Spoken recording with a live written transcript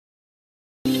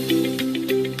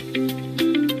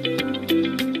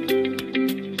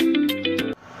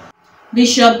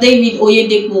Bishop David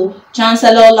Oyedepo,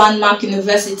 Chancellor Landmark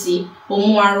University,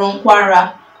 Omuaron,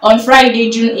 Kwara, on Friday,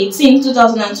 June 18,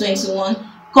 2021,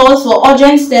 called for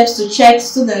urgent steps to check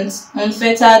students'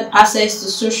 unfettered access to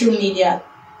social media.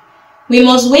 We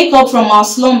must wake up from our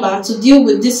slumber to deal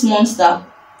with this monster.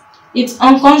 It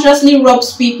unconsciously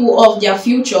robs people of their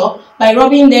future by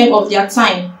robbing them of their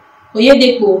time,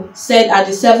 Oyedepo said at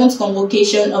the 7th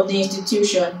convocation of the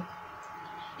institution.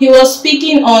 He was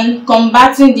speaking on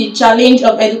combating the challenge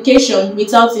of education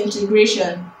without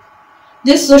integration.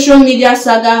 This social media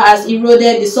saga has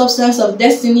eroded the substance of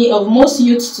destiny of most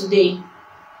youths today.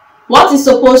 What is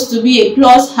supposed to be a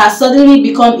plus has suddenly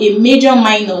become a major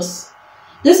minus.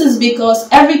 This is because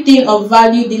everything of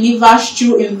value delivers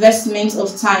through investment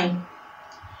of time.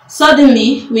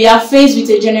 Suddenly, we are faced with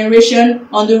a generation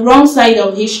on the wrong side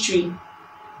of history.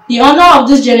 The honor of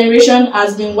this generation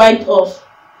has been wiped off,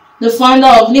 the founder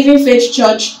of Living Faith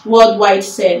Church Worldwide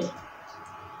said.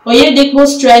 Oyedepo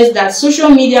stressed that social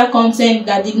media content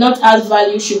that did not add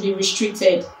value should be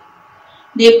restricted.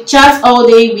 They chat all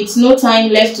day with no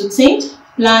time left to think,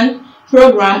 plan,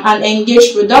 program, and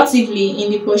engage productively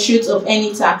in the pursuit of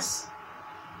any task.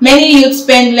 Many youth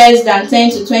spend less than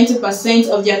 10 to 20%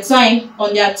 of their time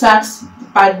on their tasks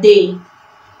per day.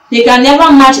 They can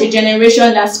never match a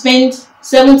generation that spends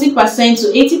 70%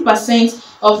 to 80%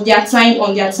 of their time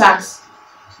on their tasks.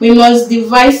 We must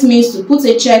devise means to put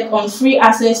a check on free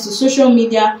access to social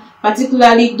media,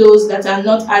 particularly those that are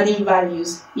not adding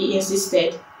values, he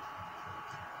insisted.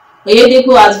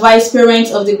 Oyedepo advised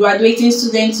parents of the graduating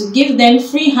students to give them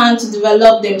free hand to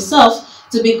develop themselves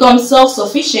to become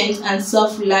self-sufficient and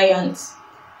self-reliant.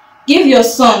 Give your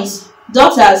sons,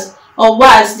 daughters, or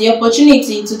wives the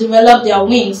opportunity to develop their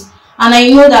wings, and I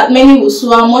know that many will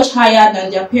soar much higher than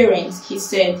their parents, he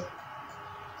said.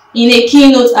 In a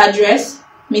keynote address,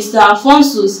 Mr.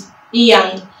 Alphonsus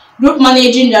Iyang, Group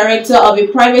Managing Director of a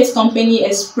private company,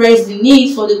 expressed the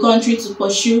need for the country to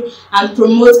pursue and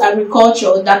promote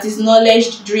agriculture that is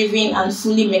knowledge-driven and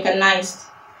fully mechanized.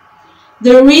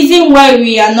 The reason why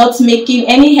we are not making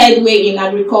any headway in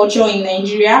agriculture in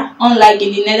Nigeria, unlike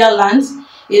in the Netherlands,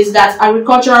 is that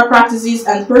agricultural practices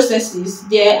and processes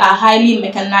there are highly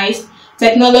mechanized,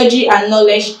 technology and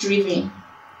knowledge-driven.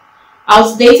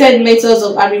 Outdated methods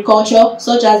of agriculture,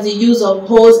 such as the use of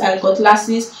hoes and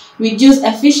cutlasses, reduce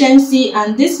efficiency,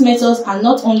 and these methods are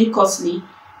not only costly,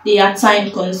 they are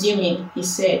time-consuming, he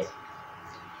said.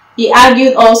 He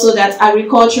argued also that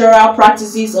agricultural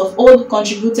practices of old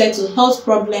contributed to health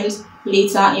problems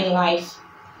later in life.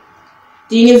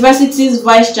 The university's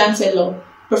Vice-Chancellor,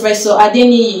 Professor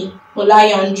Adeniyi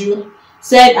Olayanju,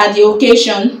 said at the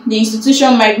occasion the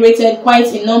institution migrated quite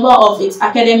a number of its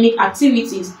academic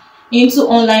activities into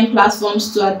online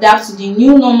platforms to adapt to the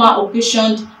new normal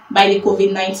occasioned by the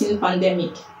COVID-19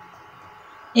 pandemic.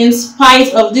 In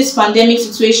spite of this pandemic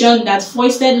situation that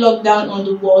foisted lockdown on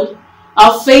the world,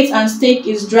 our faith and stake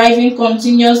is driving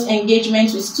continuous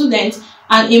engagement with students,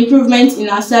 and improvements in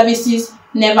our services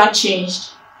never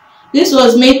changed. This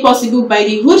was made possible by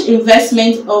the huge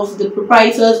investment of the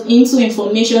proprietors into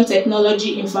information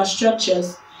technology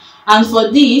infrastructures, and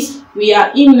for this, we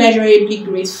are immeasurably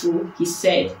grateful, he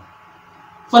said.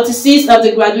 46 of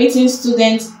the graduating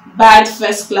students bagged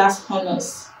first-class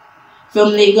honors. From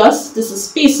Lagos, this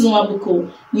is Peace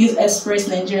Nwabuko, News Express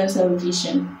Nigerian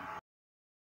Television.